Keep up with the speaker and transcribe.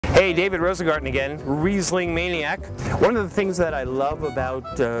Hey, David Rosengarten again, Riesling Maniac. One of the things that I love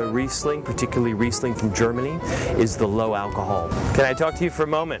about Riesling, particularly Riesling from Germany, is the low alcohol. Can I talk to you for a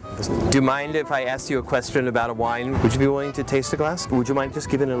moment? Do you mind if I ask you a question about a wine? Would you be willing to taste a glass? Would you mind just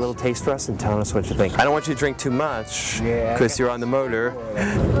giving it a little taste for us and telling us what you think? I don't want you to drink too much because you're on the motor.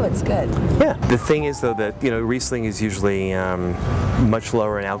 Oh, it's good. Yeah. The thing is, though, that Riesling is usually much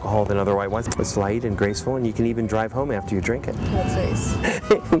lower in alcohol than other white wines. It's light and graceful, and you can even drive home after you drink it. That's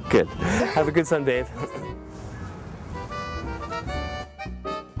nice. Good. Have a good sun, babe.